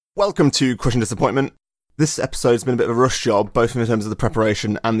Welcome to Crushing Disappointment. This episode's been a bit of a rush job, both in terms of the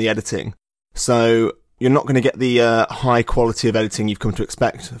preparation and the editing. So you're not going to get the high quality of editing you've come to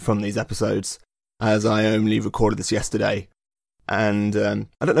expect from these episodes, as I only recorded this yesterday. And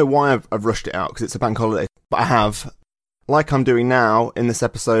I don't know why I've rushed it out, because it's a bank holiday. But I have. Like I'm doing now, in this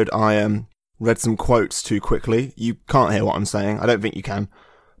episode, I read some quotes too quickly. You can't hear what I'm saying. I don't think you can.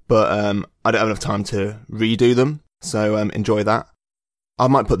 But I don't have enough time to redo them, so enjoy that. I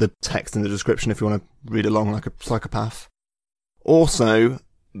might put the text in the description if you want to read along like a psychopath. Also,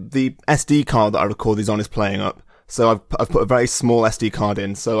 the SD card that I record these on is playing up, so I've put a very small SD card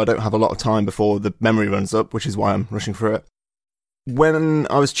in, so I don't have a lot of time before the memory runs up, which is why I'm rushing through it. When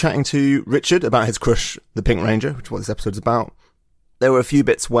I was chatting to Richard about his crush, the Pink Ranger, which is what this episode's about, there were a few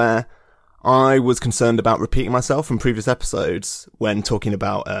bits where I was concerned about repeating myself from previous episodes when talking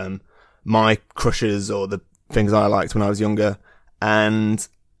about my crushes or the things I liked when I was younger. And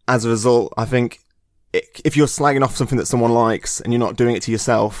as a result, I think if you're slagging off something that someone likes and you're not doing it to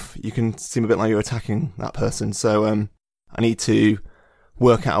yourself, you can seem a bit like you're attacking that person. So I need to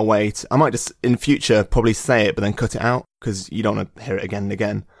work out a way to... I might just, in future, probably say it, but then cut it out, because you don't want to hear it again and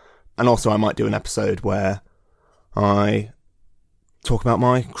again. And also I might do an episode where I talk about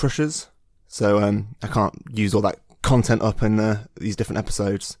my crushes. So I can't use all that content up in these different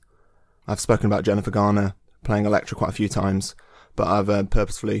episodes. I've spoken about Jennifer Garner playing Elektra quite a few times, but I've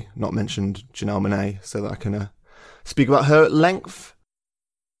purposefully not mentioned Janelle Monáe so that I can speak about her at length.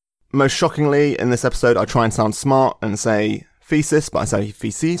 Most shockingly, in this episode, I try and sound smart and say thesis, but I say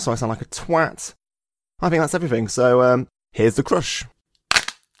feces, so I sound like a twat. I think that's everything, so here's the crush.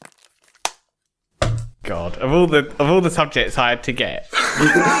 God, of all the subjects I had to get.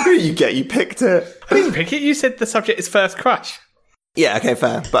 You picked it. I didn't pick it, you said the subject is first crush. Yeah, okay,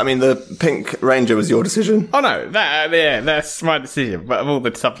 fair. But I mean, the Pink Ranger was your decision. Oh no, that's my decision, but of all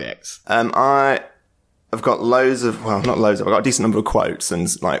the subjects. I've got loads of, well, not loads of, I've got a decent number of quotes and,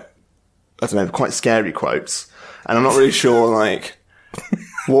 like, I don't know, quite scary quotes. And I'm not really sure, like,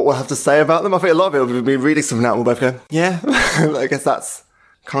 what we'll have to say about them. I think a lot of it will be reading something out and we'll both go, yeah, I guess that's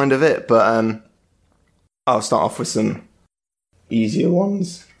kind of it. But I'll start off with some easier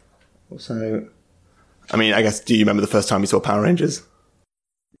ones. So, I mean, I guess, do you remember the first time you saw Power Rangers?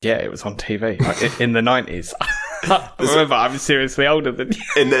 Yeah, it was on TV in the 90s. Remember, I'm seriously older than you.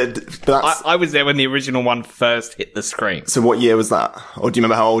 I was there when the original one first hit the screen. So what year was that? Or do you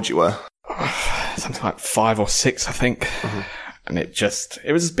remember how old you were? Something like 5 or 6, I think. Mm-hmm. And it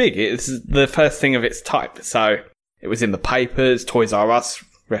was big. It was the first thing of its type. So it was in the papers. Toys R Us,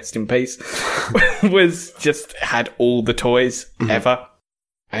 rest in peace, had all the toys ever.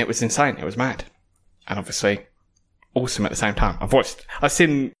 And it was insane. It was mad. And obviously awesome at the same time. I've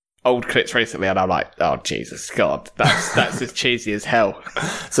seen old clips recently and I'm like, oh, Jesus, God, that's as cheesy as hell.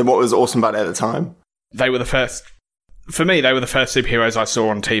 So what was awesome about it at the time? They were the first superheroes I saw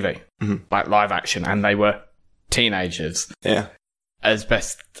on TV, like live action, and they were teenagers. Yeah. As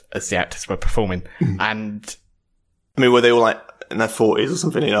best as the actors were performing. And I mean, were they all like in their 40s or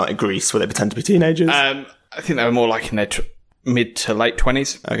something, like Grease, where they pretend to be teenagers? I think they were more like in their mid to late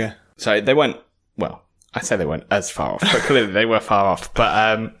 20s. Okay. So they weren't, well, I say they weren't as far off, but clearly they were far off.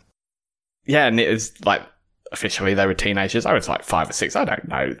 But yeah, and it was like, officially they were teenagers. I was like 5 or 6, I don't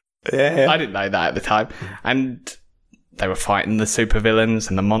know. Yeah. I didn't know that at the time. And they were fighting the supervillains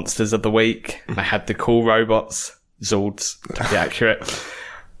and the monsters of the week. They had the cool robots, Zords, to be accurate.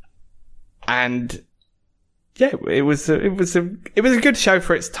 And yeah, it was a good show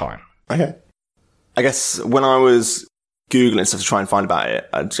for its time. Okay. I guess when I was Googling stuff to try and find about it,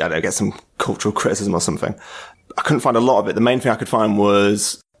 I get some cultural criticism or something. I couldn't find a lot of it. The main thing I could find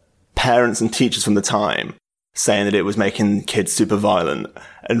was parents and teachers from the time saying that it was making kids super violent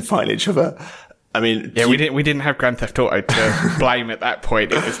and fighting each other. I mean, yeah, we didn't have Grand Theft Auto to blame at that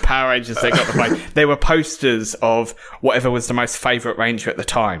point. It was Power Rangers that got the blame. There were posters of whatever was the most favourite Ranger at the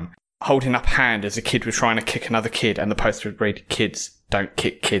time, holding up a hand as a kid was trying to kick another kid, and the poster would read, "Kids don't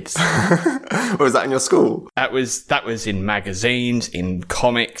kick kids." Was that in your school? That was in magazines, in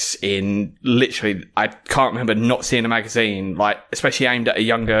comics, in literally. I can't remember not seeing a magazine like, especially aimed at a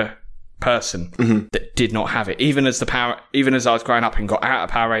younger person that did not have it. Even as I was growing up and got out of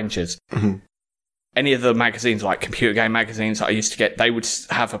Power Rangers. Any of the magazines, like computer game magazines that I used to get, they would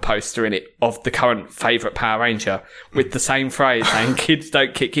have a poster in it of the current favourite Power Ranger with the same phrase saying, "Kids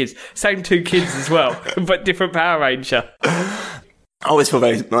don't kick kids." Same 2 kids as well, but different Power Ranger. I always feel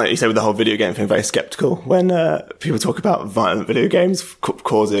very, like you say with the whole video game thing, very sceptical when people talk about violent video games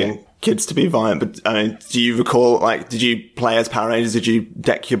causing kids to be violent. But I mean, do you recall, like, did you play as Power Rangers? Did you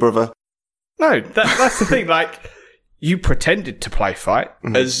deck your brother? No, that's the thing. Like, you pretended to play fight,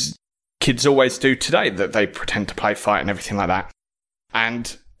 as kids always do today, that they pretend to play fight and everything like that. And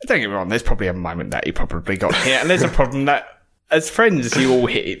don't get me wrong, there's probably a moment that he probably got hit, and there's a problem that as friends you all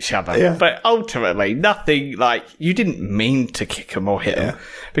hit each other. Yeah. But ultimately, nothing like, you didn't mean to kick him or hit him,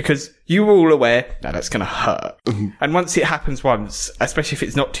 because you were all aware, no, that's going to hurt. And once it happens once, especially if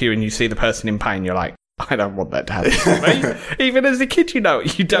it's not to you and you see the person in pain, you're like, I don't want that to happen to me. Even as a kid, you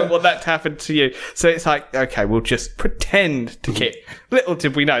don't want that to happen to you. So it's like, okay, we'll just pretend to kick. Little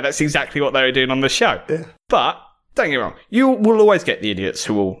did we know, that's exactly what they were doing on the show. Yeah. But, don't get me wrong, you will always get the idiots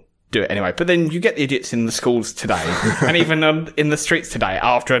who will do it anyway. But then you get the idiots in the schools today, and even in the streets today,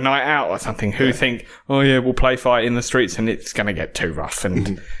 after a night out or something, who think, oh yeah, we'll play fight in the streets and it's going to get too rough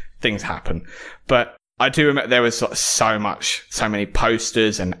and things happen. But I do remember there was so many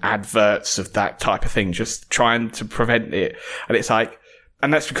posters and adverts of that type of thing, just trying to prevent it. And it's like,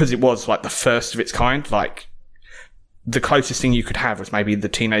 and that's because it was like the first of its kind. Like, the closest thing you could have was maybe the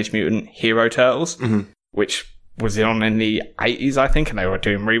Teenage Mutant Hero Turtles, which was on in the 80s, I think, and they were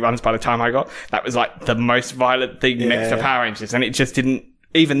doing reruns by the time I got. That was like the most violent thing next to Power Rangers, and it just didn't,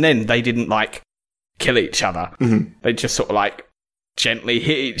 even then, they didn't like kill each other. They just sort of like gently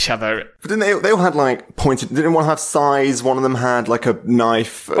hit each other. But didn't they all had like pointed, didn't one have size? One of them had like a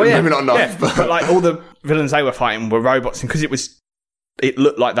knife. Oh, yeah. Maybe not a knife, but like all the villains they were fighting were robots, and because it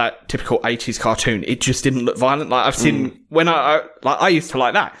looked like that typical 80s cartoon, it just didn't look violent. Like I've seen, when I used to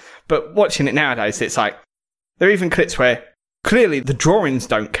like that, but watching it nowadays, it's like, there are even clips where clearly the drawings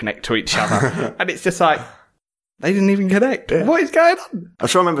don't connect to each other. And it's just like, they didn't even connect. Yeah. What is going on? I'm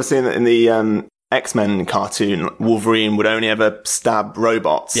sure I remember seeing that in the X-Men cartoon, Wolverine would only ever stab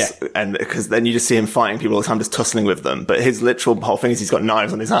robots. Yeah. And because then you just see him fighting people all the time, just tussling with them. But his literal whole thing is he's got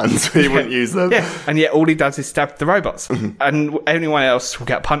knives on his hands, but he wouldn't use them. Yeah. And yet all he does is stab the robots. And anyone else will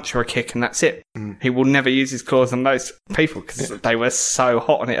get a punch or a kick, and that's it. He will never use his claws on those people because they were so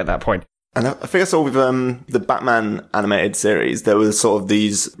hot on it at that point. And I think I saw with the Batman animated series, there were sort of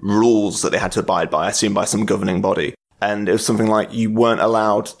these rules that they had to abide by, I assume by some governing body. And it was something like you weren't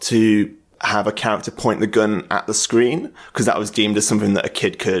allowed to have a character point the gun at the screen, because that was deemed as something that a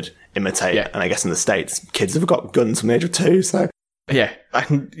kid could imitate. Yeah. And I guess in the States, kids have got guns from the age of 2, so... Yeah.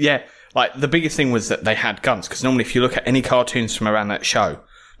 Like, the biggest thing was that they had guns, because normally if you look at any cartoons from around that show,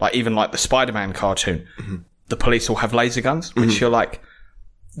 like even like the Spider-Man cartoon, the police all have laser guns, which you're like...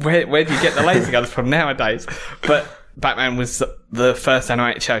 Where do you get the laser guns from nowadays? But Batman was the first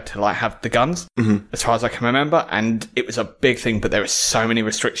animated show to like have the guns, as far as I can remember, and it was a big thing. But there were so many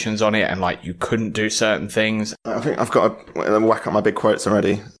restrictions on it, and like you couldn't do certain things. I think I've got to whack up my big quotes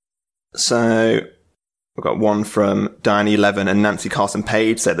already. So I've got one from Diane Levin and Nancy Carson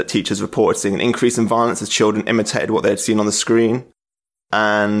Page said that teachers reported seeing an increase in violence as children imitated what they had seen on the screen.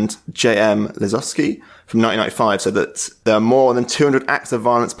 And J.M. Lizowski from 1995 said that there are more than 200 acts of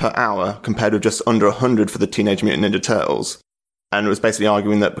violence per hour compared with just under 100 for the Teenage Mutant Ninja Turtles. And it was basically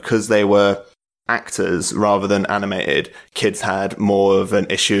arguing that because they were actors rather than animated, kids had more of an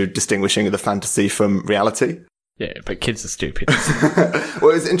issue distinguishing the fantasy from reality. Yeah, but kids are stupid.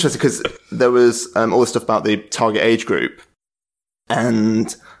 Well, it's interesting because there was all this stuff about the target age group.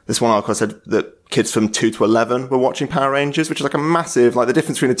 And this one article said that kids from 2 to 11 were watching Power Rangers, which is like a massive, like the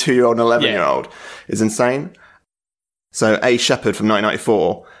difference between a 2-year-old and an 11-year-old is insane. So A. Shepard from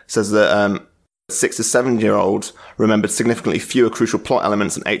 1994 says that 6 to 7-year-olds remembered significantly fewer crucial plot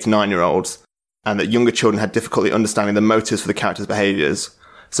elements than 8 to 9-year-olds, and that younger children had difficulty understanding the motives for the characters' behaviours.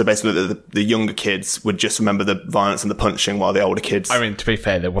 So basically, the younger kids would just remember the violence and the punching, while the older kids... I mean, to be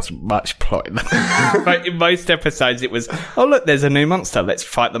fair, there wasn't much plot in them. Like, in most episodes, it was, oh, look, there's a new monster. Let's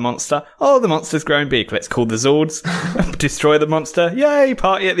fight the monster. Oh, the monster's growing big. Let's call the Zords. Destroy the monster. Yay,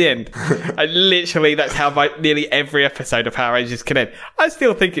 party at the end. And literally, that's how nearly every episode of Power Rangers can end. I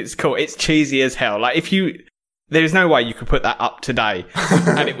still think it's cool. It's cheesy as hell. Like, there's no way you could put that up today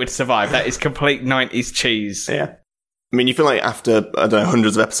and it would survive. That is complete 90s cheese. Yeah. I mean, you feel like after, I don't know,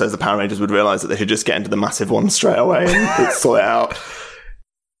 hundreds of episodes, the Power Rangers would realise that they should just get into the massive one straight away and sort it out.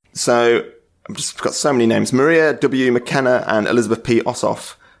 So, I've just got so many names. Maria W. McKenna and Elizabeth P.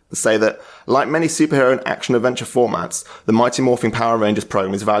 Ossoff say that, like many superhero and action-adventure formats, the Mighty Morphin Power Rangers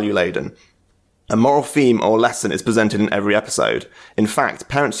program is value-laden. A moral theme or lesson is presented in every episode. In fact,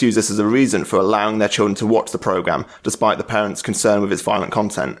 parents use this as a reason for allowing their children to watch the program, despite the parents' concern with its violent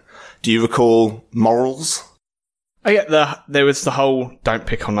content. Do you recall morals? I get there was the whole don't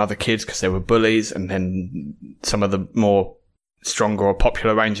pick on other kids because they were bullies, and then some of the more stronger or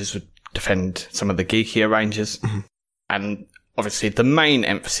popular Rangers would defend some of the geekier Rangers. And obviously the main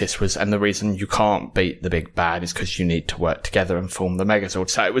emphasis was, and the reason you can't beat the big bad is because you need to work together and form the Megazord.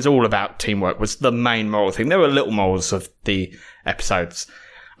 So it was all about teamwork was the main moral thing. There were little morals of the episodes.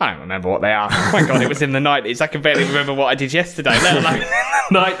 I don't remember what they are. Oh my God, it was in the 90s. I can barely remember what I did yesterday, let alone in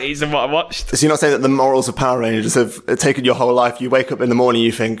the 90s and what I watched. So you're not saying that the morals of Power Rangers have taken your whole life? You wake up in the morning,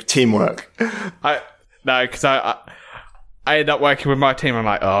 you think, teamwork. No, because I ended up working with my team. I'm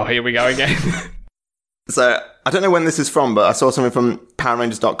like, oh, here we go again. So I don't know when this is from, but I saw something from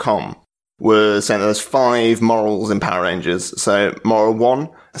PowerRangers.com was saying that there's 5 morals in Power Rangers. So moral 1,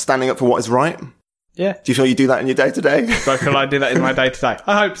 standing up for what is right. Yeah. Do you feel you do that in your day-to-day? So can I do that in my day-to-day?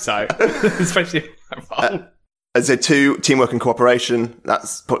 I hope so. Especially I'd say 2, teamwork and cooperation.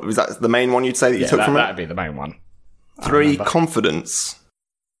 Is that the main one you'd say that you took from it? That'd be the main one. 3, confidence.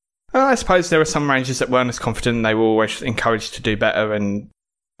 I suppose there were some Rangers that weren't as confident. They were always encouraged to do better and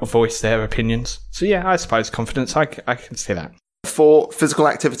voice their opinions. So yeah, I suppose confidence. I can see that. 4, physical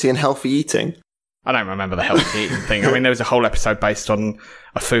activity and healthy eating. I don't remember the healthy eating thing. I mean, there was a whole episode based on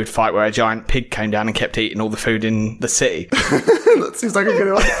a food fight where a giant pig came down and kept eating all the food in the city. That seems like a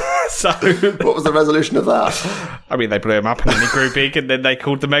good one. So, what was the resolution of that? I mean, they blew him up and then he grew big and then they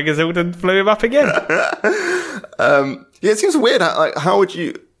called the Megazord and blew him up again. Yeah, it seems weird. How would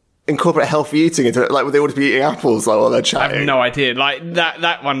you incorporate healthy eating into it? Like, would they all be eating apples while they're chatting? I have no idea. Like,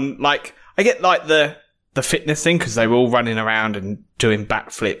 that one, like, I get, like, the fitness thing because they were all running around and doing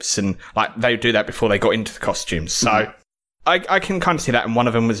backflips and, like, they would do that before they got into the costumes. So, I can kind of see that. And one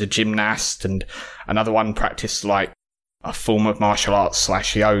of them was a gymnast and another one practiced, like, a form of martial arts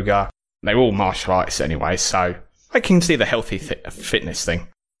 / yoga. They were all martial artists anyway, so I can see the healthy fitness thing.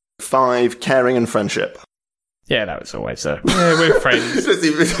 5, caring and friendship. Yeah, that was always we're friends.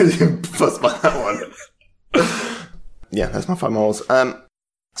 Don't even fuss by that one. Yeah, that's my 5 morals.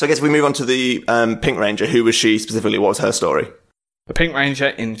 So I guess we move on to the Pink Ranger. Who was she specifically? What was her story? The Pink Ranger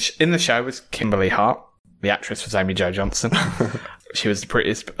in the show was Kimberly Hart. The actress was Amy Jo Johnson. She was the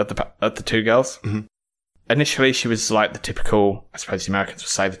prettiest of the 2 girls. Mm-hmm. Initially, she was like the typical, I suppose the Americans would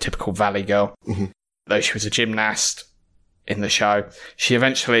say, the typical Valley girl. Mm-hmm. Though she was a gymnast in the show. She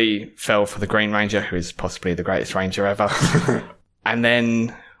eventually fell for the Green Ranger, who is possibly the greatest Ranger ever. And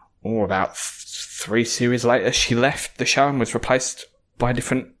then, about 3 series later, she left the show and was replaced by a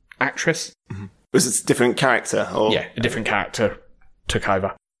different actress. Mm-hmm. Was it a different character? Or? Yeah, a different character took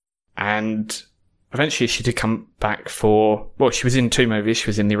over. And eventually she did come back she was in 2 movies. She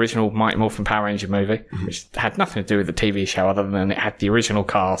was in the original Mighty Morphin Power Ranger movie, which had nothing to do with the TV show other than it had the original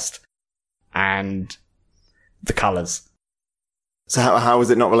cast and the colours. So how was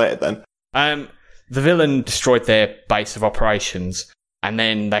it not related then? The villain destroyed their base of operations and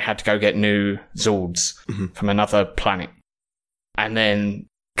then they had to go get new Zords from another planet. And then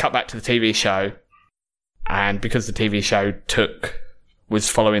cut back to the TV show. And because the TV show was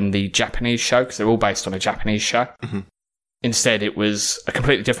following the Japanese show, because they're all based on a Japanese show. Mm-hmm. Instead, it was a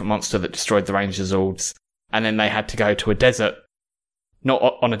completely different monster that destroyed the Ranger Zords. And then they had to go to a desert, not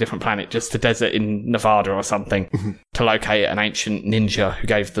on a different planet, just a desert in Nevada or something, to locate an ancient ninja who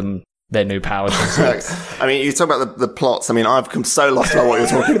gave them their new powers. I mean, you talk about the plots. I mean, I've come so lost about what you're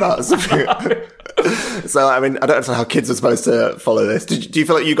talking about. So, I mean, I don't know how kids are supposed to follow this. Do you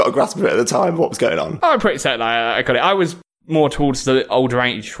feel like you got a grasp of it at the time, what was going on? I'm pretty certain I got it. I was more towards the older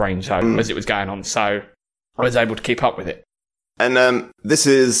age range as it was going on, so I was able to keep up with it. And this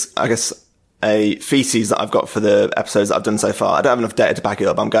is, I guess, a thesis that I've got for the episodes that I've done so far. I don't have enough data to back it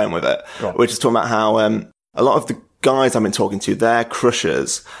up, I'm going with it. Right. We're just talking about how a lot of the guys I've been talking to, their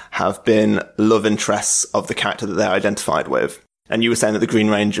crushes have been love interests of the character that they're identified with. And you were saying that the Green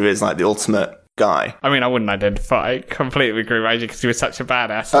Ranger is like the ultimate guy. I mean, I wouldn't identify completely with Green Ranger because he was such a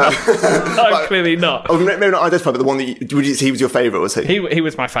badass. No, clearly not. Oh, maybe not identify, but the one that he was your favourite, was he? He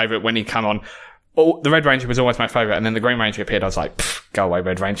was my favourite when he came on. The Red Ranger was always my favourite, and then the Green Ranger appeared. I was like, go away,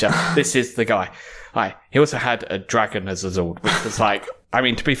 Red Ranger. This is the guy. He also had a dragon as a Zord, which was like, I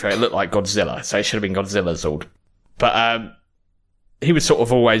mean, to be fair, it looked like Godzilla, so it should have been Godzilla's Zord. But he was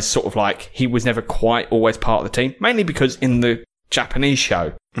always like, he was never quite always part of the team, mainly because in the Japanese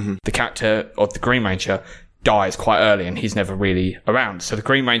show, the character of the Green Ranger dies quite early and he's never really around. So the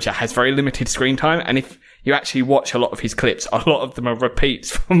Green Ranger has very limited screen time, and if you actually watch a lot of his clips, a lot of them are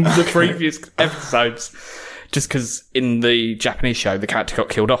repeats from the previous episodes, just because in the Japanese show, the character got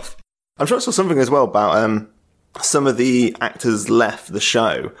killed off. I'm sure I saw something as well about some of the actors left the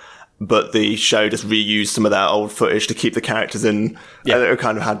show, but the show just reused some of their old footage to keep the characters in. Yeah. It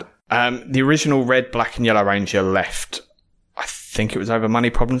kind of had... the original Red, Black and Yellow Ranger left. I think it was over money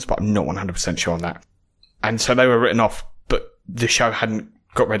problems, but I'm not 100% sure on that. And so they were written off, but the show hadn't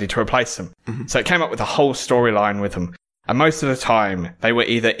got ready to replace them. Mm-hmm. So it came up with a whole storyline with them. And most of the time, they were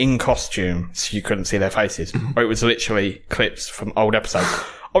either in costume, so you couldn't see their faces, or it was literally clips from old episodes.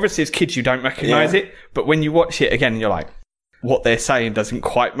 Obviously, as kids, you don't recognise it, but when you watch it again, you're like, what they're saying doesn't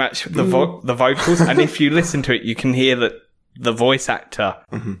quite match the vocals. And if you listen to it, you can hear that the voice actor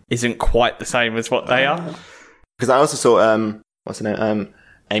isn't quite the same as what they are. Because I also saw, what's her name?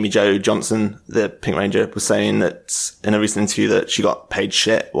 Amy Jo Johnson, the Pink Ranger, was saying that in a recent interview that she got paid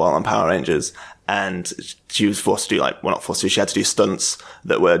shit while on Power Rangers, and she was forced to do not forced to, she had to do stunts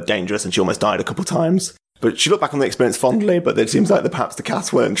that were dangerous, and she almost died a couple of times. But she looked back on the experience fondly, but it seems like perhaps the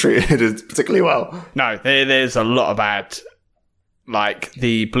cast weren't treated particularly well. No, there's a lot of bad. Like,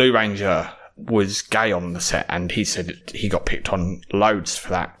 the Blue Ranger was gay on the set, and he said he got picked on loads for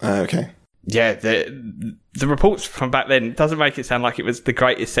that. Okay. Yeah, the reports from back then doesn't make it sound like it was the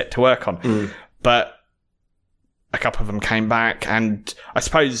greatest set to work on. But a couple of them came back, and I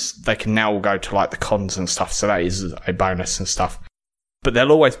suppose they can now all go to like the cons and stuff, so that is a bonus and stuff. But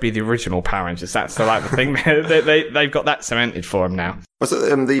they'll always be the original Power Rangers. That's the thing. They've got that cemented for them now. Was it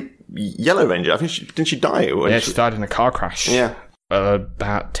the Yellow Ranger? I think didn't she die? Yeah, she died in a car crash. Yeah.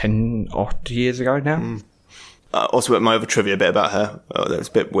 About 10 odd years ago now. Also, my other trivia bit about her, that was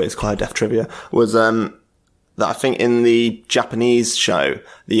a bit weird, it's called her death trivia, was that I think in the Japanese show,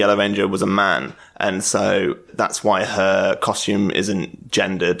 the Yellow Ranger was a man, and so that's why her costume isn't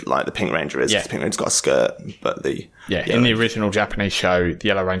gendered like the Pink Ranger is. Yeah. The Pink Ranger's got a skirt, but in the original Japanese show, the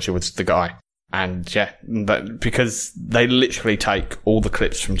Yellow Ranger was the guy. And because they literally take all the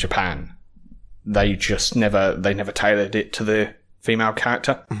clips from Japan, they never tailored it to the female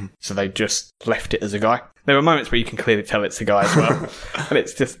character, so they just left it as a guy. There were moments where you can clearly tell it's a guy as well, and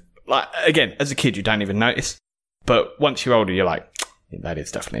it's just like, again, as a kid you don't even notice, but once you're older you're like, that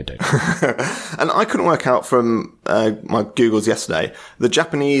is definitely a dude. And I couldn't work out from my Googles yesterday, the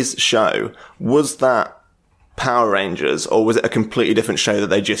Japanese show, was that Power Rangers, or was it a completely different show that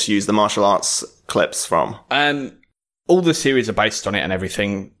they just used the martial arts clips from? All the series are based on it and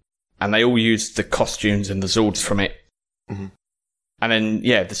everything, and they all used the costumes and the Zords from it. And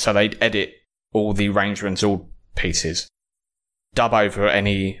then, so they'd edit all the Ranger and Zord pieces, dub over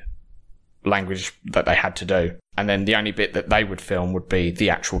any language that they had to do, and then the only bit that they would film would be the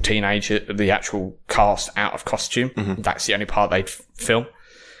actual the actual cast out of costume. That's the only part they'd film.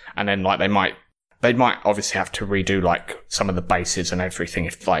 And then, like, they might obviously have to redo, like, some of the bases and everything.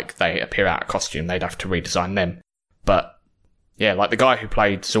 If, like, they appear out of costume, they'd have to redesign them. But, yeah, like, the guy who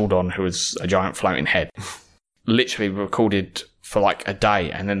played Zordon, who was a giant floating head, literally recorded for like a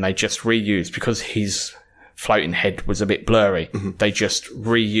day, and then they just reused, because his floating head was a bit blurry, they just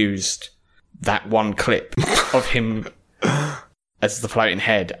reused that one clip of him as the floating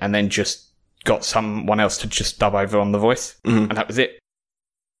head, and then just got someone else to just dub over on the voice, and that was it.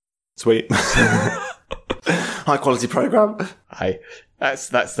 Sweet. High quality program. Hey, that's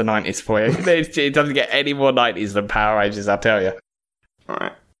the 90s for you. It doesn't get any more 90s than Power Rangers, I'll tell you.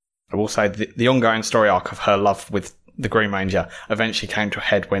 Alright. I will say the ongoing story arc of her love with the Green Ranger eventually came to a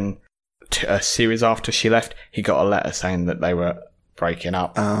head when a series after she left, he got a letter saying that they were breaking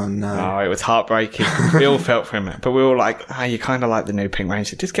up. Oh no. Oh, it was heartbreaking. We all felt for him, but we were all like, you kind of like the new Pink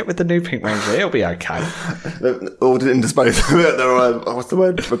Ranger. Just get with the new Pink Ranger. It'll be okay. All didn't dispose of it. They were, what's the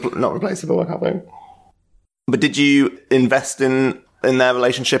word? Not replaceable, I can't think. But did you invest in their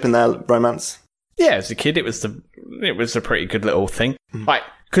relationship, in their romance? Yeah, as a kid, it was a pretty good little thing. Like,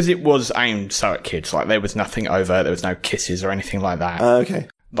 because it was aimed so at kids. Like, there was nothing overt. There was no kisses or anything like that. Okay.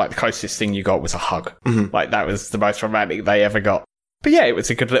 Like, the closest thing you got was a hug. Like, that was the most romantic they ever got. But yeah, it was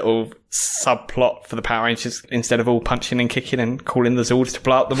a good little subplot for the Power Rangers, instead of all punching and kicking and calling the Zords to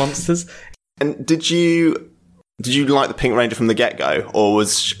blow up the monsters. And did you like the Pink Ranger from the get-go? Or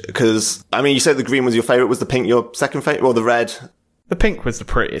was... Because, I mean, you said the green was your favourite. Was the pink your second favourite? Or the red? The pink was the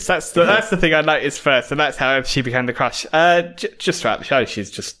prettiest. That's the thing I noticed first, and that's how she became the crush. Just throughout the show,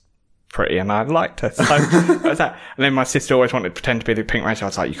 she's just pretty, and I liked her. So that was that. And then my sister always wanted to pretend to be the Pink Ranger. I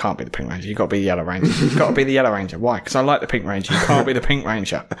was like, you can't be the Pink Ranger. You've got to be the Yellow Ranger. You've got to be the Yellow Ranger. Why? Because I like the Pink Ranger. You can't be the Pink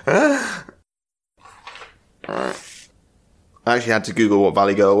Ranger. Alright. I actually had to Google what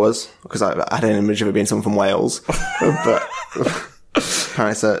Valley Girl was, because I had an image of it being someone from Wales. But...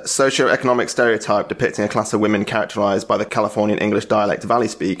 Apparently it's a socio-economic stereotype depicting a class of women characterised by the Californian English dialect Valley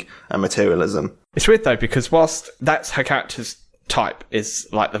speak and materialism. It's weird though, because whilst that's her character's type, is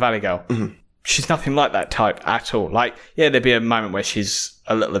like the Valley Girl, she's nothing like that type at all. Like, yeah, there'd be a moment where she's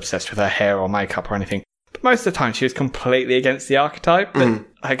a little obsessed with her hair or makeup or anything, but most of the time she was completely against the archetype that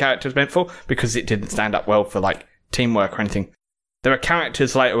her character was meant for, because it didn't stand up well for like teamwork or anything. There are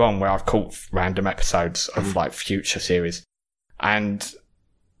characters later on where I've caught random episodes of like future series, and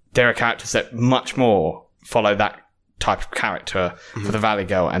there are characters that much more follow that type of character for the Valley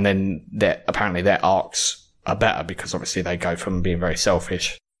Girl, and then apparently their arcs are better because obviously they go from being very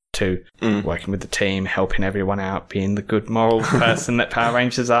selfish to working with the team, helping everyone out, being the good moral person that Power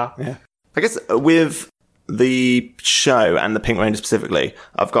Rangers are. Yeah. I guess with the show and the Pink Ranger specifically,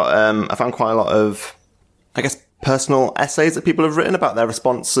 I've got I found quite a lot of, I guess, personal essays that people have written about their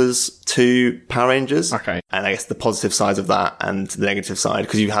responses to Power Rangers. Okay. And I guess the positive sides of that and the negative side,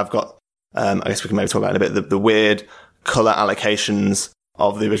 because you have got, I guess we can maybe talk about it a bit, the weird colour allocations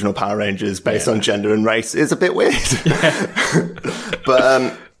of the original Power Rangers based on gender and race is a bit weird. Yeah.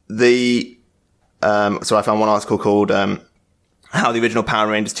 But so I found one article called How the Original Power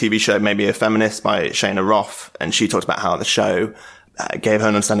Rangers TV Show Made Me a Feminist by Shayna Roth, and she talked about how the show gave her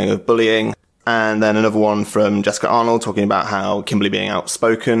an understanding of bullying. And then another one from Jessica Arnold talking about how Kimberly being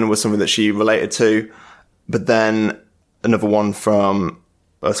outspoken was something that she related to. But then another one from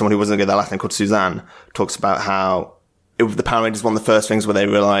someone who wasn't going to get their last name, called Suzanne, talks about how the Power Rangers, one of the first things where they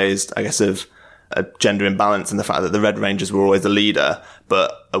realised, I guess, of a gender imbalance and the fact that the Red Rangers were always the leader,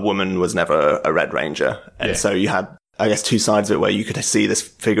 but a woman was never a Red Ranger. And so you had, I guess, two sides of it where you could see this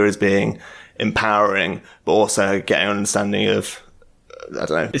figure as being empowering, but also getting an understanding of, I don't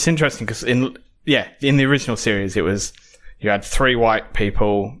know. It's interesting because in the original series, it was, you had 3 white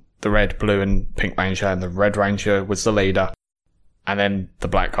people, the red, blue and pink Ranger, and the Red Ranger was the leader. And then the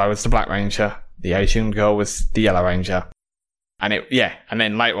black guy was the Black Ranger. The Asian girl was the Yellow Ranger. And and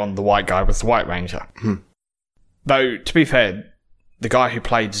then later on, the white guy was the White Ranger. Though, to be fair, the guy who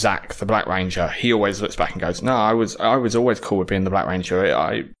played Zack, the Black Ranger, he always looks back and goes, no, I was always cool with being the Black Ranger.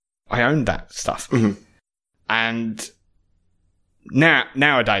 I owned that stuff. And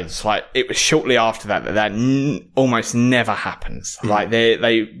nowadays, like, it was shortly after that almost never happens. Like,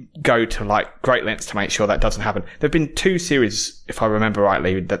 they go to, like, great lengths to make sure that doesn't happen. There have been 2 series, if I remember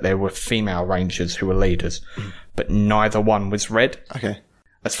rightly, that there were female Rangers who were leaders, but neither one was red. Okay.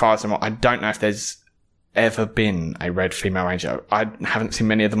 As far as I don't know if there's ever been a red female Ranger. I haven't seen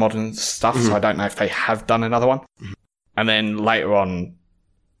many of the modern stuff, so I don't know if they have done another one. And then later on,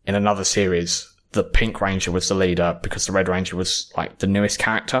 in another series, the Pink Ranger was the leader because the Red Ranger was, like, the newest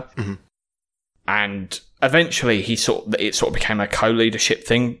character. And eventually it sort of became a co-leadership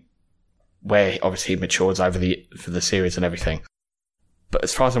thing where obviously he matures for the series and everything. But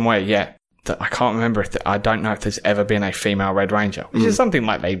as far as I'm aware, I can't remember I don't know if there's ever been a female Red Ranger, which is something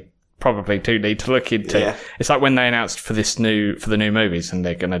like they probably do need to look into. Yeah. It's like when they announced for the new movies and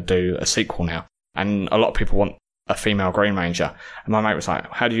they're going to do a sequel now, and a lot of people want a female Green Ranger. And my mate was like,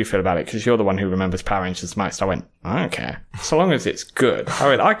 how do you feel about it? Because you're the one who remembers Power Rangers the most. I went, I don't care. So long as it's good.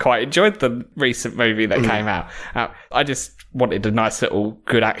 I quite enjoyed the recent movie that came out. I just wanted a nice little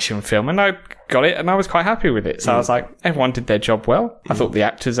good action film, and I got it, and I was quite happy with it. So I was like, everyone did their job well. I thought the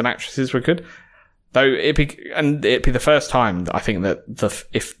actors and actresses were good. Though it'd be the first time that I think that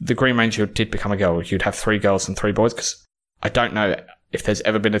if the Green Ranger did become a girl, you'd have 3 girls and 3 boys, because I don't know if there's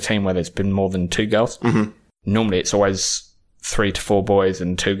ever been a team where there's been more than 2 girls. Normally it's always 3 to 4 boys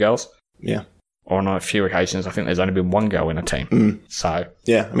and 2 girls. Yeah. Or on a few occasions, I think there's only been 1 girl in a team. So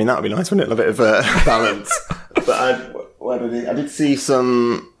yeah, I mean, that would be nice, wouldn't it? A bit of balance. But I did see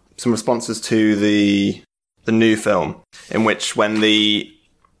some responses to the new film, in which when the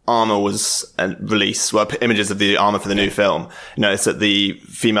armor was released, images of the armor for the new film, you notice that the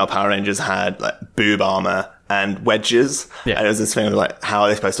female Power Rangers had, like, boob armor and wedges. Yeah. And it was this thing of, like, how are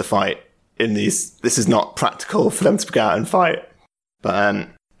they supposed to fight in these? This is not practical for them to go out and fight. But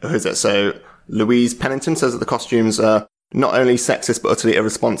who is it? So Louise Pennington says that the costumes are not only sexist but utterly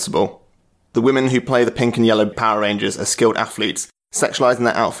irresponsible. The women who play the pink and yellow Power Rangers are skilled athletes. Sexualizing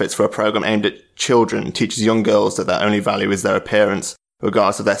their outfits for a program aimed at children teaches young girls that their only value is their appearance,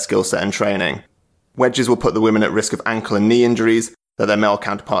 regardless of their skill set and training. Wedges will put the women at risk of ankle and knee injuries that their male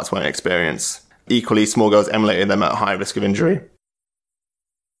counterparts won't experience. Equally, small girls emulating them at high risk of injury.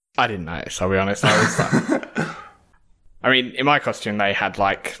 I didn't notice, I'll be honest. I mean, in my costume, they had,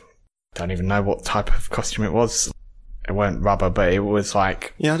 like, don't even know what type of costume it was. It weren't rubber, but it was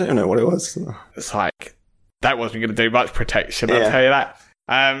like... Yeah, I don't know what it was. It's like, that wasn't going to do much protection, I'll tell you that.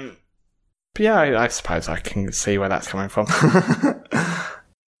 But yeah, I suppose I can see where that's coming from.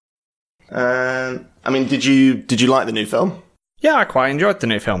 I mean, did you like the new film? Yeah, I quite enjoyed the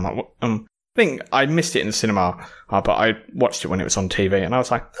new film. I think I missed it in the cinema, but I watched it when it was on TV, and I was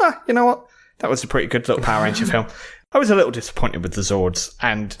like, you know what? That was a pretty good little Power Ranger film. I was a little disappointed with the Zords,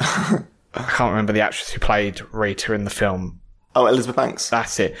 and I can't remember the actress who played Rita in the film. Oh, Elizabeth Banks.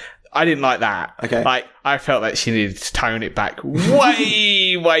 That's it. I didn't like that. Okay. Like, I felt that she needed to tone it back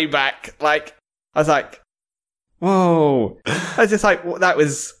way, way back. Like, I was like, whoa. I was just like, that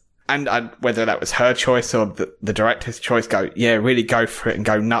was And whether that was her choice or the director's choice, really go for it and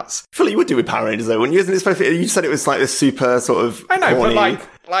go nuts. I feel like you would do with Power Rangers though, wouldn't you? Isn't it supposed to, you said it was like this super sort of I know, corny... but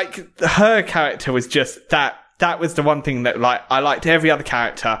like her character was just that was the one thing that like I liked every other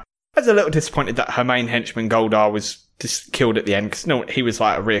character. I was a little disappointed that her main henchman Goldar was just killed at the end because he was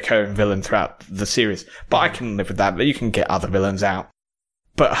like a reoccurring villain throughout the series. But I can live with that. You can get other villains out.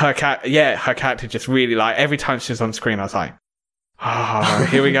 But her character just really like every time she was on screen, I was like, oh,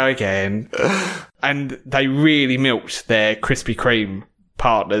 here we go again. And they really milked their Krispy Kreme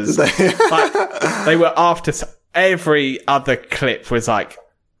partners. Like, they were after every other clip was like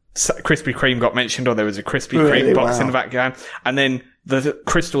Krispy Kreme got mentioned, or there was a Krispy Kreme box in the background, and then the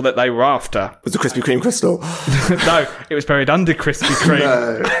crystal that they were after was the Krispy Kreme crystal. No, it was buried under Krispy Kreme.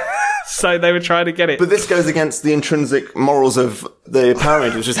 No. So they were trying to get it. But this goes against the intrinsic morals of the Power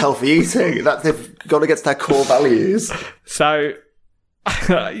Rangers, which is healthy eating. That they've gone against their core values. So,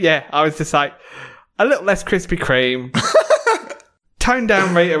 yeah, I was just like, a little less Krispy Kreme. Toned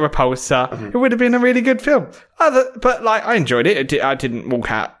down Rita Repulsa. It would have been a really good film. But like, I enjoyed it. I didn't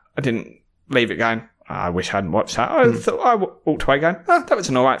walk out. I didn't leave it going, I wish I hadn't watched that. I walked away going, that was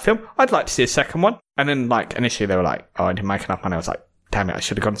an alright film. I'd like to see a second one. And then like, initially they were like, I didn't make enough money. I was like, damn it, I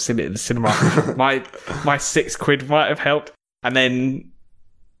should have gone to see it in the cinema. my £6 might have helped. And then,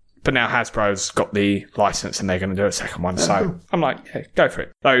 but now Hasbro's got the license and they're going to do a second one. So I'm like, yeah, go for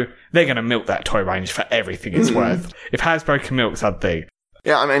it. So they're going to milk that toy range for everything it's worth. If Hasbro can milk something.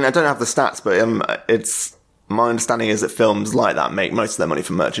 Yeah, I mean, I don't have the stats, but it's my understanding is that films like that make most of their money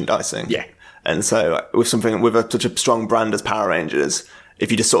from merchandising. Yeah. And so with such a strong brand as Power Rangers, if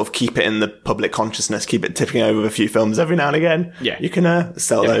you just sort of keep it in the public consciousness, keep it tipping over a few films every now and again, you can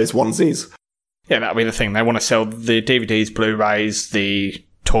sell those onesies. Yeah, that'll be the thing. They want to sell the DVDs, Blu-rays, the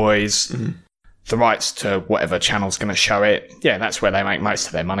toys, the rights to whatever channel's going to show it. Yeah, that's where they make most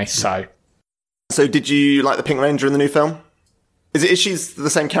of their money. So did you like the Pink Ranger in the new film? Is she's the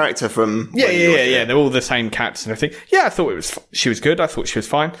same character from... Yeah. They're all the same characters and everything. Yeah, I thought she was good. I thought she was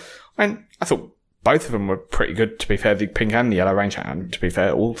fine. And I thought both of them were pretty good, to be fair, the Pink and the Yellow Ranger, and to be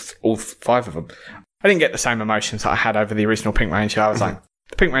fair, all five of them. I didn't get the same emotions that I had over the original Pink Ranger. I was like,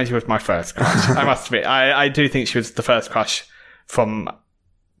 the Pink Ranger was my first crush. I must admit, I do think she was the first crush from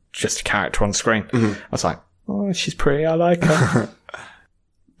just a character on screen. I was like, oh, she's pretty, I like her.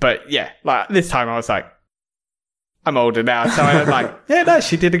 But yeah, like this time I was like, I'm older now, so I'm like, yeah, no,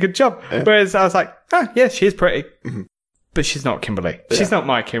 she did a good job. Yeah. Whereas I was like, oh, yeah, she is pretty. But she's not Kimberly. Yeah. She's not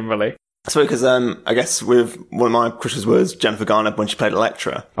my Kimberly. I suppose because I guess with one of my crushes was Jennifer Garner when she played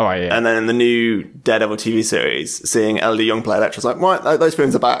Elektra. Oh, yeah. And then in the new Daredevil TV series, seeing Elodie Young play Elektra, I was like, right, those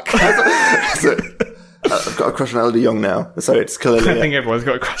films are back. So, I've got a crush on Elodie Young now, so it's clearly... I think everyone's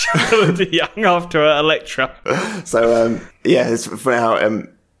got a crush on Elodie Young after Elektra. So, it's funny how,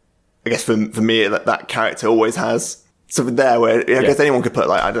 I guess for me, that character always has something there where I guess anyone could put,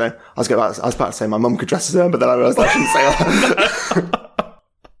 like, I don't know, I was about to say my mum could dress as her, but then I realised I shouldn't say that.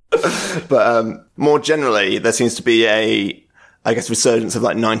 But more generally, there seems to be a resurgence of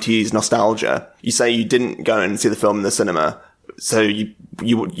like 90s nostalgia. You say you didn't go and see the film in the cinema, so you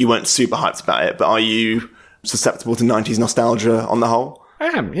weren't super hyped about it, but are you susceptible to 90s nostalgia on the whole? I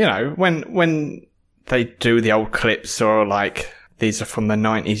am, when they do the old clips or like these are from the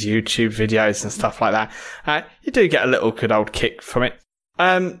 90s YouTube videos and stuff like that, you do get a little good old kick from it.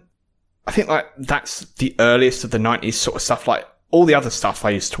 I think like that's the earliest of the 90s sort of stuff. Like all the other stuff I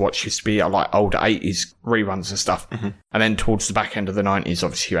used to watch used to be like older 80s reruns and stuff. And then towards the back end of the 90s,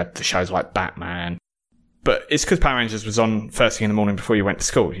 obviously you had the shows like Batman. But it's because Power Rangers was on first thing in the morning before you went to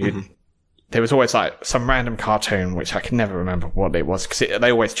school. There was always like some random cartoon, which I can never remember what it was because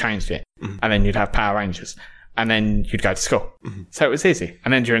they always changed it. And then you'd have Power Rangers and then you'd go to school. So it was easy.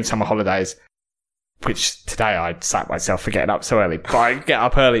 And then during summer holidays, which today I'd sat myself for getting up so early, but I get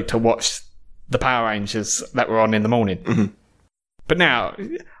up early to watch the Power Rangers that were on in the morning. But now,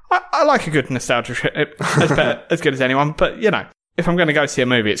 I like a good nostalgia trip, as good as anyone. But, if I'm going to go see a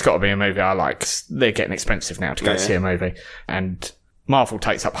movie, it's got to be a movie I like. They're getting expensive now to go see a movie. And Marvel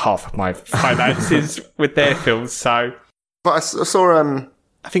takes up half of my finances with their films, so... But I saw,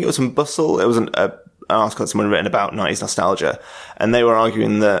 I think it was from Bustle. It was an article that someone had written about 90s nostalgia. And they were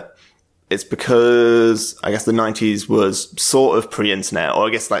arguing that it's because, I guess, the 90s was sort of pre-internet, or I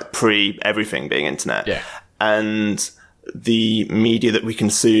guess like pre-everything being internet. Yeah. And the media that we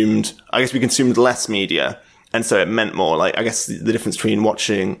consumed, I guess we consumed less media. And so it meant more. Like, I guess the difference between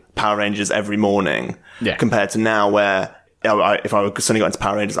watching Power Rangers every morning compared to now where if I suddenly got into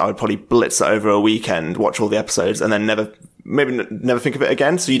Power Rangers, I would probably blitz it over a weekend, watch all the episodes, and then never think of it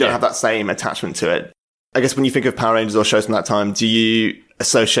again. So you don't have that same attachment to it. I guess when you think of Power Rangers or shows from that time, do you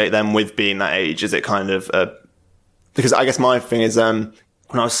associate them with being that age? Is it kind of because I guess my thing is when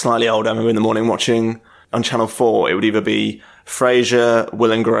I was slightly older, I remember in the morning watching on Channel 4, it would either be Frasier,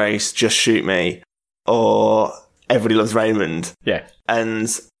 Will and Grace, Just Shoot Me, or Everybody Loves Raymond. Yeah. And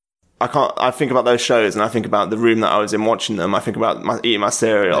I think about those shows and I think about the room that I was in watching them. I think about eating my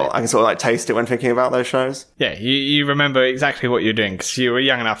cereal. I can sort of like taste it when thinking about those shows. Yeah, you remember exactly what you're doing because you were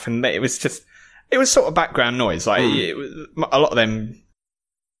young enough and it was sort of background noise. Like it was, a lot of them,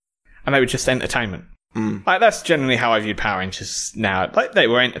 and they were just entertainment. Like that's generally how I view Power Rangers now. Like they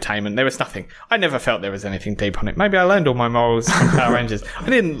were entertainment. There was nothing. I never felt there was anything deep on it. Maybe I learned all my morals from Power Rangers. I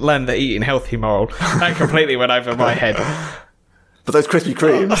didn't learn the eating healthy moral. That completely went over my head. But those Krispy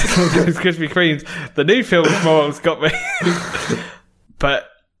Kremes. Those Krispy Kremes. The new film's morals got me. But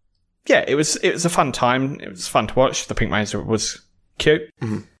yeah, it was a fun time. It was fun to watch. The Pink Ranger was cute.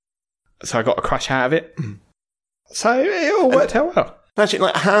 So I got a crush out of it. So it all worked out well. Actually,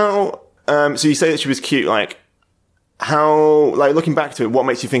 like how... so you say that she was cute, like, how, like, looking back to it, what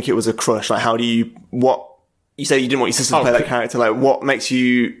makes you think it was a crush? Like, you say you didn't want your sister to play that character, like, what makes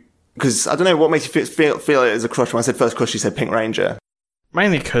you, because, I don't know, what makes you feel it as a crush? When I said first crush, you said Pink Ranger.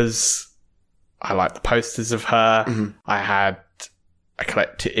 Mainly because I liked the posters of her. I had a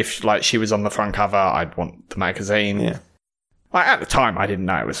collective, if, like, she was on the front cover, I'd want the magazine. Yeah. Like, at the time, I didn't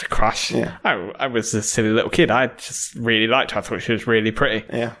know it was a crush. Yeah. I was a silly little kid. I just really liked her. I thought she was really pretty.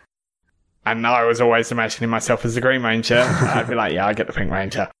 Yeah. And I was always imagining myself as the Green Ranger. I'd be like, yeah, I get the Pink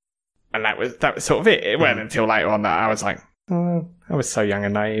Ranger. And that was sort of it. It went until later on that I was like, oh, I was so young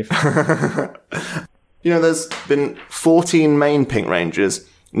and naive. You know, there's been 14 main Pink Rangers,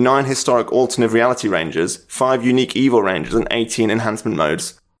 9 historic alternate reality Rangers, 5 unique evil Rangers, and 18 enhancement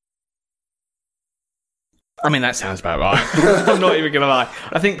modes. I mean, that sounds about right. I'm not even going to lie.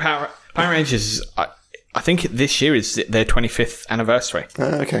 I think Power Rangers, I think this year is their 25th anniversary.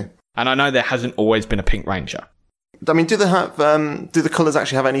 Okay. And I know there hasn't always been a Pink Ranger. I mean, do they have? Do the colours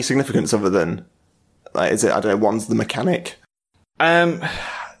actually have any significance other than, like, is it? I don't know. One's the mechanic. No.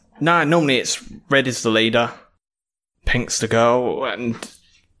 Normally it's red is the leader, pink's the girl, and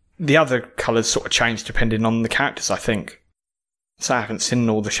the other colours sort of change depending on the characters. I think. So I haven't seen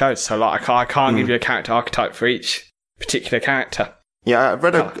all the shows, so like I can't give you a character archetype for each particular character. Yeah, I've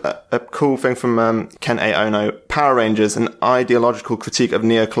read a cool thing from Ken A. Ono, Power Rangers, an ideological critique of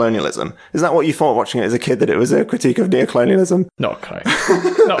neocolonialism. Is that what you thought watching it as a kid, that it was a critique of neocolonialism? Not a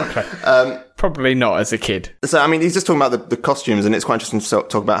clue. Not a clue. Probably not as a kid. So, I mean, he's just talking about the costumes, and it's quite interesting to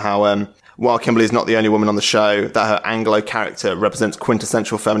talk about how, while Kimberly is not the only woman on the show, that her Anglo character represents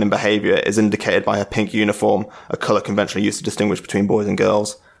quintessential feminine behaviour is indicated by her pink uniform, a colour conventionally used to distinguish between boys and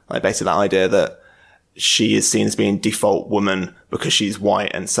girls. Like, basically that idea that she is seen as being default woman because she's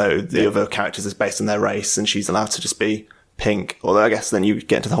white, and so the other characters is based on their race, and she's allowed to just be pink. Although I guess then you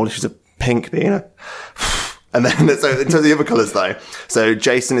get into the whole issues of pink being a... And then, so in terms of the other colours though, so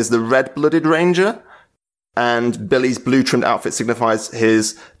Jason is the red-blooded ranger, and Billy's blue-trimmed outfit signifies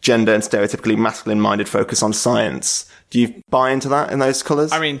his gender and stereotypically masculine-minded focus on science. Do you buy into that in those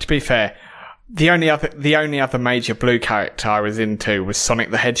colours? I mean, to be fair, the only other major blue character I was into was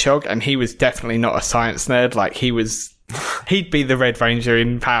Sonic the Hedgehog, and he was definitely not a science nerd. Like, he'd be the Red Ranger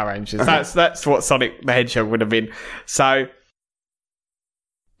in Power Rangers. That's what Sonic the Hedgehog would have been. So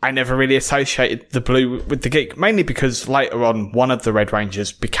I never really associated the blue with the geek, mainly because later on one of the Red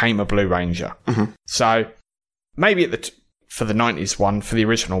Rangers became a Blue Ranger. So maybe for the 90s one, for the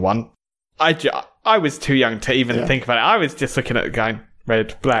original one, I was too young to even think about it. I was just looking at it going,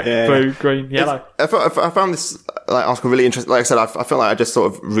 red, black, blue, green, yellow. I found this article really interesting. Like I said, I feel like I just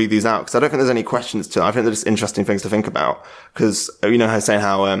sort of read these out because I don't think there's any questions to it. I think they're just interesting things to think about because, you know, her saying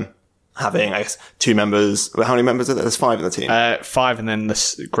how having, I guess, 2 members. How many members are there? There's 5 in the team. 5, and then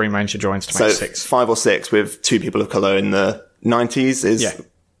the Green Ranger joins to make 6. 5 or 6 with 2 people of colour in the 90s is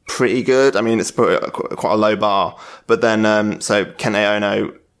pretty good. I mean, it's quite a low bar. But then, so Ken A.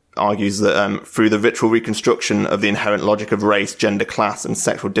 Ono argues that through the ritual reconstruction of the inherent logic of race, gender, class, and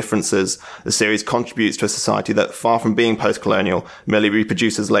sexual differences, the series contributes to a society that, far from being post-colonial, merely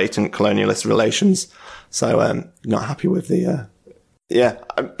reproduces latent colonialist relations. So, not happy with the...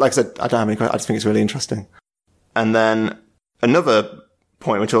 like I said, I don't have any questions. I just think it's really interesting. And then another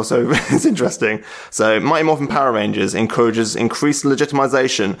point, which also is interesting. So, Mighty Morphin Power Rangers encourages increased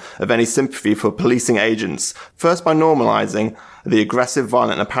legitimization of any sympathy for policing agents. First, by normalizing the aggressive,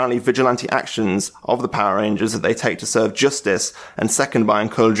 violent, and apparently vigilante actions of the Power Rangers that they take to serve justice, and second, by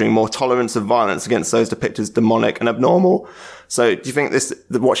encouraging more tolerance of violence against those depicted as demonic and abnormal. So, do you think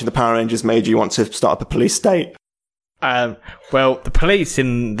watching the Power Rangers made you want to start up a police state? Well, the police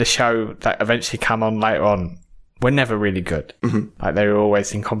in the show that eventually come on later on were never really good. Like, they were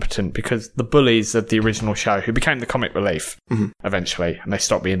always incompetent because the bullies of the original show, who became the comic relief eventually, and they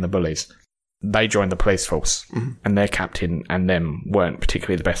stopped being the bullies, they joined the police force, and their captain and them weren't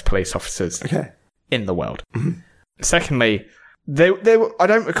particularly the best police officers in the world. Secondly, I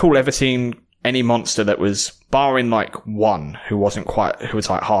don't recall ever seeing any monster that was, barring like one who was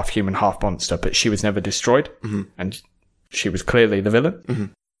like half human, half monster, but she was never destroyed, and she was clearly the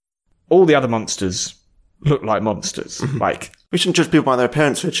villain. All the other monsters look like monsters. Like, we shouldn't judge people by their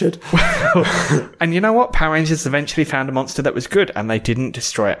appearance, Richard. And you know what? Power Rangers eventually found a monster that was good, and they didn't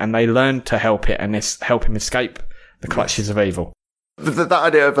destroy it, and they learned to help it and help him escape the clutches of evil. That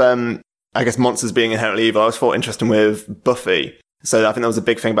idea of, I guess, monsters being inherently evil, I always thought interesting with Buffy. So I think that was a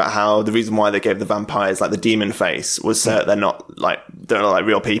big thing about how the reason why they gave the vampires like the demon face was so that they're not like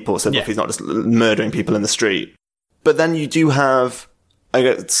real people. So Buffy's not just murdering people in the street. But then you do have, I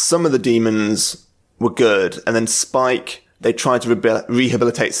guess, some of the demons were good, and then Spike, they tried to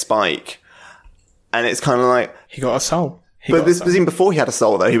rehabilitate Spike, and it's kind of like he got a soul. But this was even before he had a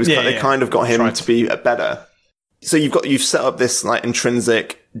soul, though. He was they kind of got him to be better. So you've set up this like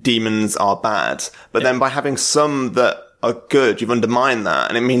intrinsic demons are bad, but then by having some that are good, you've undermined that,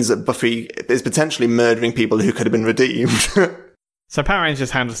 and it means that Buffy is potentially murdering people who could have been redeemed. So Power Rangers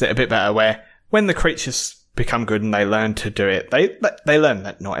handles it a bit better, where when the creatures become good and they learn to do it, they learn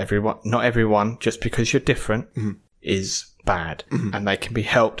that not everyone, just because you're different, is bad, and they can be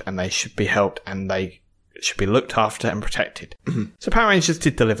helped, and they should be helped, and they should be looked after and protected. So Power Rangers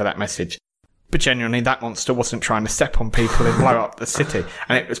did deliver that message. But genuinely, that monster wasn't trying to step on people and blow up the city.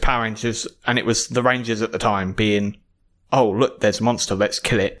 And it was Power Rangers, and it was the Rangers at the time being, oh, look, there's a monster, let's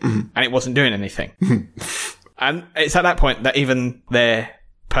kill it. And it wasn't doing anything. And it's at that point that even their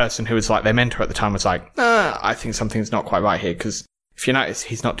person who was like their mentor at the time was like, I think something's not quite right here, because if you notice,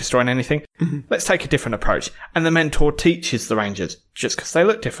 he's not destroying anything. Let's take a different approach. And the mentor teaches the Rangers, just because they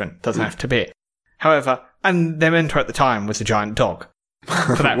look different, doesn't have to be it. However, and their mentor at the time was a giant dog.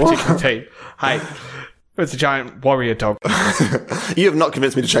 For that particular team. Hey, it was a giant warrior dog. You have not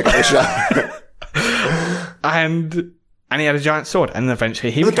convinced me to check out the show. and he had a giant sword, and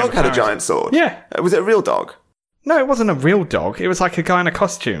eventually the dog had a giant sword? Yeah. Was it a real dog? No, it wasn't a real dog. It was like a guy in a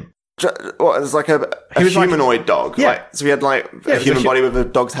costume. What, it was like a humanoid dog? Yeah. Like, so he had like a human body with a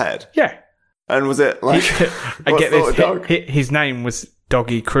dog's head? Yeah. And was it like... I get this. His name was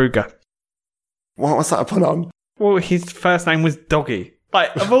Doggy Kruger. What's that a pun on? Well, his first name was Doggy.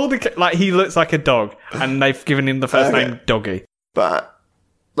 Like, of all the... Like, he looks like a dog, and they've given him the first name Doggy. But,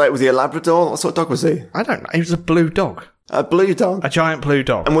 like, was he a Labrador? What sort of dog was he? I don't know. He was a blue dog. A blue dog? A giant blue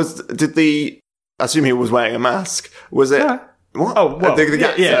dog. And I assume he was wearing a mask. Was it... Yeah. What? Oh, well, the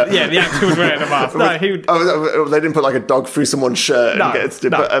actor. Yeah, the actor was wearing a mask. No, he would... they didn't put, like, a dog through someone's shirt and get it...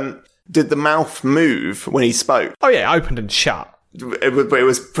 No. But, did the mouth move when he spoke? Oh, yeah, opened and shut. But it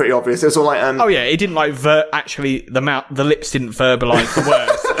was pretty obvious. It was all like... oh, yeah, it didn't like... actually, the lips didn't verbalise the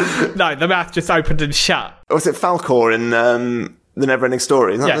words. No, the mouth just opened and shut. Was it Falcor in The Neverending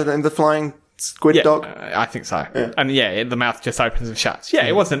Story? Is that the name, the flying squid dog? I think so. Yeah. And yeah, the mouth just opens and shuts. Yeah,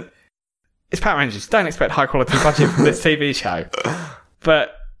 it wasn't... It's Power Rangers. Don't expect high quality budget from this TV show.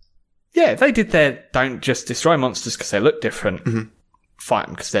 But, yeah, they did their... Don't just destroy monsters because they look different. Fight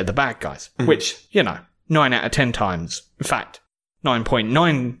them because they're the bad guys. Which, 9 out of 10 times... In fact...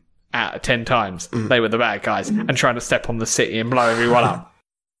 9.9 out of 10 times they were the bad guys and trying to step on the city and blow everyone up.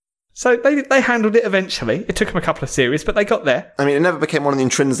 So they handled it eventually. It took them a couple of series, but they got there. I mean, it never became one of the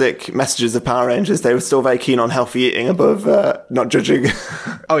intrinsic messages of Power Rangers. They were still very keen on healthy eating above not judging.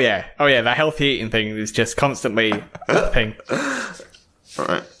 Oh yeah. The healthy eating thing is just constantly a thing. All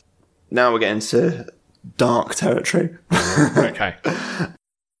right. Now we're getting to dark territory. Okay.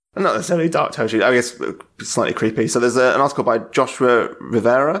 Not necessarily dark territory, I guess slightly creepy. So there's an article by Joshua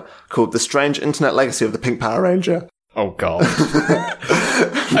Rivera called The Strange Internet Legacy of the Pink Power Ranger. Oh, God.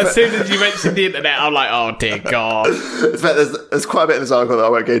 As soon as you mentioned the internet, I'm like, oh, dear God. There's quite a bit in this article that I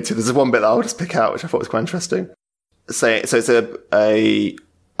won't go into. There's one bit that I'll just pick out, which I thought was quite interesting. So it's a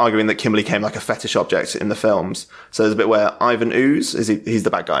arguing that Kimberly came like a fetish object in the films. So there's a bit where Ivan Ooze, he's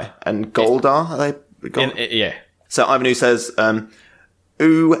the bad guy, and Goldar, are they? Yeah. So Ivan Ooze says...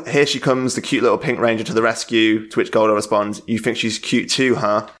 Ooh, here she comes, the cute little pink ranger to the rescue, to which Goldar responds, you think she's cute too,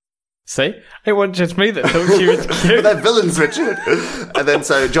 huh? See? It wasn't just me that thought she was cute. But they're villains, Richard. And then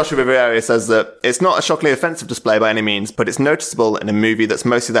so Joshua Rivera says that it's not a shockingly offensive display by any means, but it's noticeable in a movie that's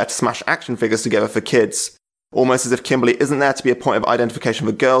mostly there to smash action figures together for kids. almost as if Kimberly isn't there to be a point of identification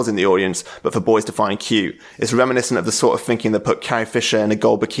for girls in the audience, but for boys to find cute. It's reminiscent of the sort of thinking that put Carrie Fisher in a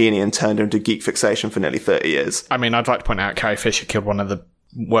gold bikini and turned her into geek fixation for nearly 30 years. I mean, I'd like to point out Carrie Fisher killed one of the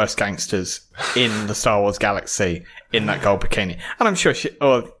worst gangsters in the Star Wars galaxy in that gold bikini. And I'm sure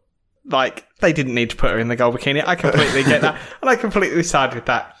they didn't need to put her in the gold bikini. I completely get that. And I completely side with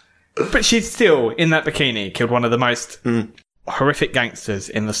that. But she's still, in that bikini, killed one of the most horrific gangsters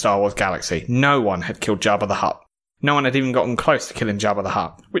in the Star Wars galaxy. No one had killed Jabba the Hutt. No one had even gotten close to killing Jabba the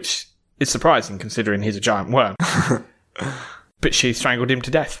Hutt, which is surprising considering he's a giant worm. But she strangled him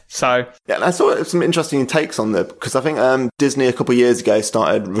to death. So yeah, and I saw some interesting takes on that, because I think Disney a couple of years ago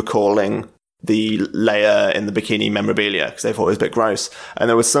started recalling the Leia in the bikini memorabilia because they thought it was a bit gross. And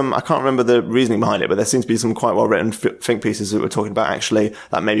there was some, I can't remember the reasoning behind it, but there seems to be some quite well-written think pieces that were talking about actually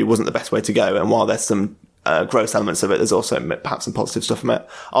that maybe wasn't the best way to go. And while there's some gross elements of it, there's also perhaps some positive stuff from it.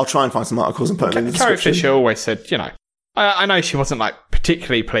 I'll try and find some articles and put them in the description. Carrie Fisher always said, I know she wasn't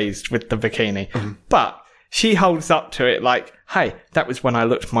particularly pleased with the bikini, but she holds up to it like, hey, that was when I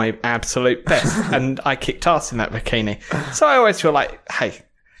looked my absolute best and I kicked ass in that bikini. So I always feel like, hey,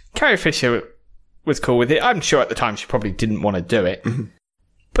 Carrie Fisher was cool with it. I'm sure at the time she probably didn't want to do it.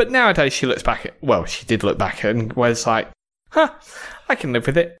 But nowadays she looks back she did look back and was like, I can live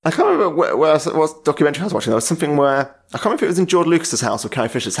with it. I can't remember what documentary I was watching. There was something where, I can't remember if it was in George Lucas's house or Carrie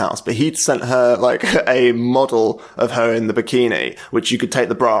Fisher's house, but he'd sent her a model of her in the bikini, which you could take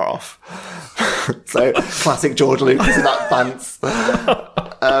the bra off. So classic George Lucas in that pants.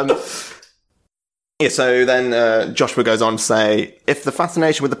 So then Joshua goes on to say, if the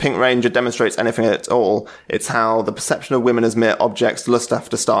fascination with the Pink Ranger demonstrates anything at all, it's how the perception of women as mere objects to lust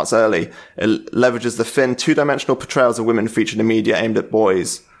after starts early. It leverages the thin, two-dimensional portrayals of women featured in media aimed at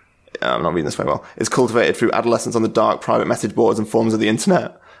boys. I'm not reading this very well. It's cultivated through adolescence on the dark, private message boards and forums of the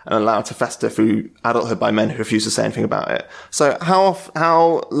internet, and allowed to fester through adulthood by men who refuse to say anything about it. So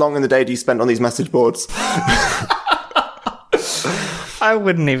how long in the day do you spend on these message boards? I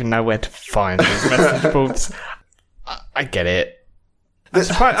wouldn't even know where to find these message boards. I get it.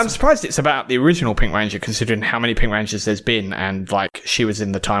 I'm surprised it's about the original Pink Ranger, considering how many Pink Rangers there's been, and she was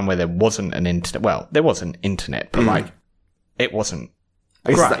in the time where there wasn't an internet. Well, there was an internet, but it wasn't.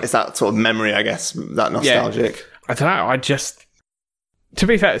 I guess it's that sort of memory, I guess, that nostalgic. Yeah. I don't know. To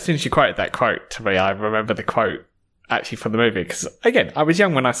be fair, as soon as you quoted that quote to me, I remember the quote actually from the movie, because again, I was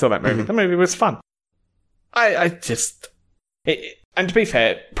young when I saw that movie. The movie was fun. And to be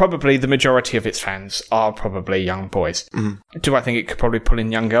fair, probably the majority of its fans are probably young boys. Do I think it could probably pull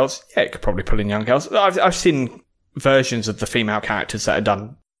in young girls? Yeah, it could probably pull in young girls. I've seen versions of the female characters that are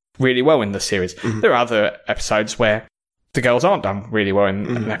done really well in the series. There are other episodes where the girls aren't done really well in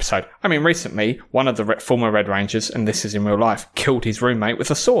an episode. I mean, recently, one of the former Red Rangers, and this is in real life, killed his roommate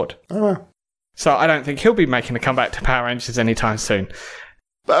with a sword. Oh. So I don't think he'll be making a comeback to Power Rangers anytime soon.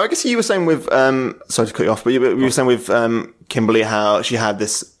 But I guess you were saying with, sorry to cut you off, but you were saying with Kimberly how she had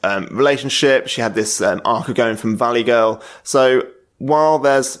this relationship, she had this arc of going from Valley Girl. So while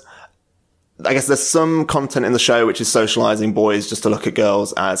there's some content in the show which is socializing boys just to look at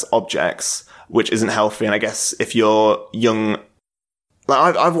girls as objects, which isn't healthy. And I guess if you're young,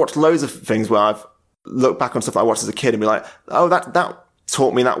 I've watched loads of things where I've looked back on stuff I watched as a kid and be like, oh, that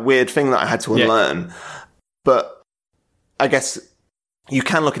taught me that weird thing that I had to unlearn. Yeah. But I guess you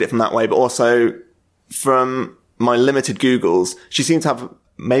can look at it from that way, but also from my limited Googles, she seemed to have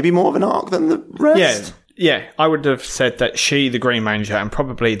maybe more of an arc than the rest. Yeah. I would have said that she, the Green Ranger, and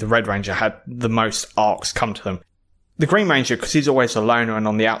probably the Red Ranger had the most arcs come to them. The Green Ranger, because he's always a loner and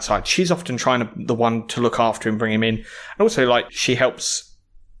on the outside, she's often the one to look after him, bring him in. And also, she helps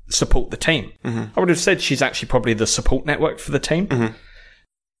support the team. I would have said she's actually probably the support network for the team.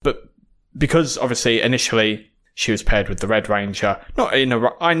 But because, obviously, initially she was paired with the Red Ranger,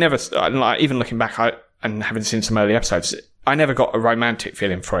 even looking back and having seen some early episodes, I never got a romantic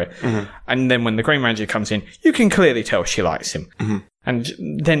feeling for it. And then when the Green Ranger comes in, you can clearly tell she likes him.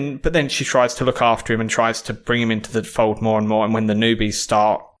 But then she tries to look after him and tries to bring him into the fold more and more. And when the newbies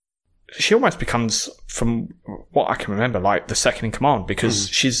start, she almost becomes, from what I can remember, the second in command, because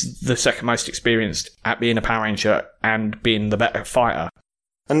she's the second most experienced at being a Power Ranger and being the better fighter.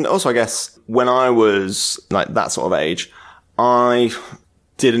 And also, I guess, when I was that sort of age, I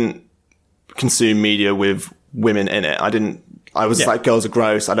didn't consume media with women in it. I was like, girls are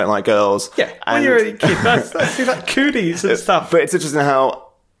gross, I don't like girls. Yeah, when you're a kid, that's like cooties and stuff. But it's interesting how,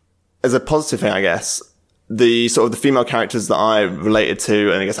 as a positive thing, I guess, the sort of the female characters that I related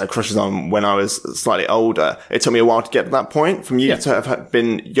to and I guess I had crushes on when I was slightly older, it took me a while to get to that point. From you to have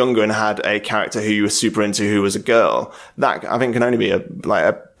been younger and had a character who you were super into who was a girl, that I think can only be a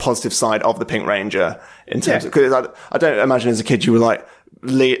positive side of the Pink Ranger in terms of, because I don't imagine as a kid you were like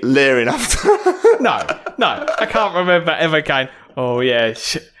leering after. No, I can't remember ever going, oh yeah,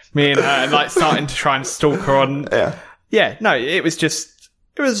 me and her, and like starting to try and stalk her on. Yeah, no, it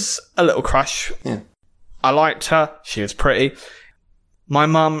was a little crush. Yeah. I liked her. She was pretty. My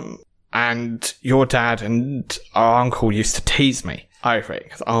mum and your dad and our uncle used to tease me over it.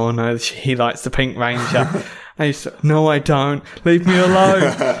 Because, oh no, he likes the Pink Ranger. I used to, no, I don't. Leave me alone.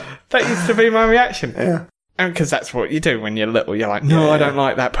 That used to be my reaction. Yeah. And because that's what you do when you're little. You're like, no, I don't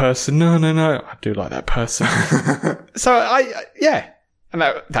like that person. No. I do like that person. So And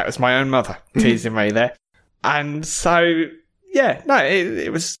that was my own mother teasing me there. And so,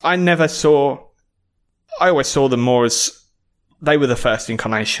 it was, I always saw them more as they were the first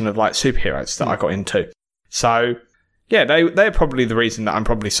incarnation of like superheroes that I got into. So they're probably the reason that I'm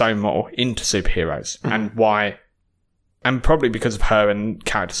probably so more into superheroes and probably because of her and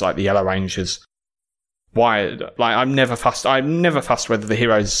characters like the Yellow Rangers. Why, like, I'm never fussed whether the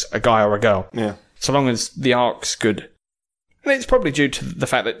hero's a guy or a girl. Yeah. So long as the arc's good. And it's probably due to the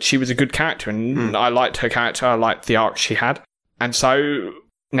fact that she was a good character and I liked her character. I liked the arc she had. And so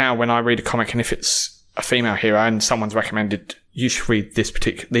now when I read a comic and if it's a female hero and someone's recommended you should read these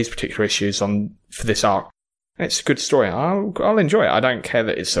particular issues for this arc, and it's a good story, I'll enjoy it. I don't care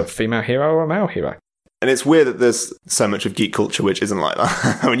that it's a female hero or a male hero. And it's weird that there's so much of geek culture which isn't like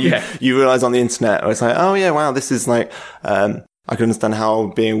that. When you realise on the internet, it's like, oh yeah, wow, this is like, I can understand how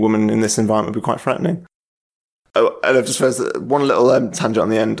being a woman in this environment would be quite threatening. Oh, and I've just realised one little tangent on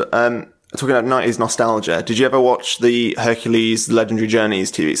the end. Talking about 90s nostalgia, did you ever watch the Hercules Legendary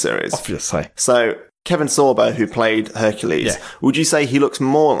Journeys TV series? Obviously. So, Kevin Sorbo, who played Hercules, would you say he looks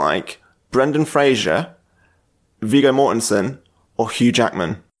more like Brendan Fraser, Viggo Mortensen, or Hugh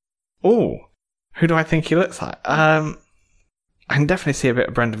Jackman? Oh, who do I think he looks like? I can definitely see a bit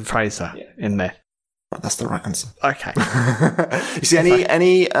of Brendan Fraser in there. That's the right answer. Okay. You see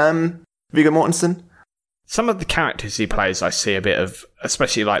any Viggo Mortensen? Some of the characters he plays, I see a bit of,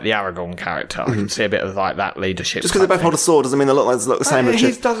 especially like the Aragorn character. I can see a bit of like that leadership. Just because they both hold a sword doesn't mean they look the same.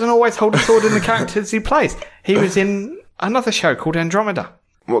 He doesn't always hold a sword in the characters he plays. He was in another show called Andromeda.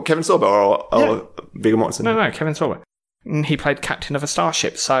 What, Kevin Sorbo or Viggo Mortensen? No, Kevin Sorbo. And he played captain of a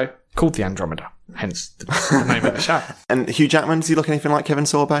starship, so called the Andromeda. Hence the name of the show. And Hugh Jackman, does he look anything like Kevin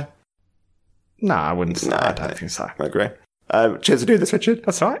Sorbo? No, I wouldn't say. I don't think so. I agree. Cheers for doing this, Richard.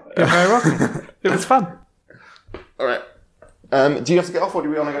 That's all right. You're very welcome. It was fun. All right. Do you have to get off, or do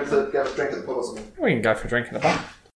we want to go to get a drink at the pub or something? We can go for a drink at the bar.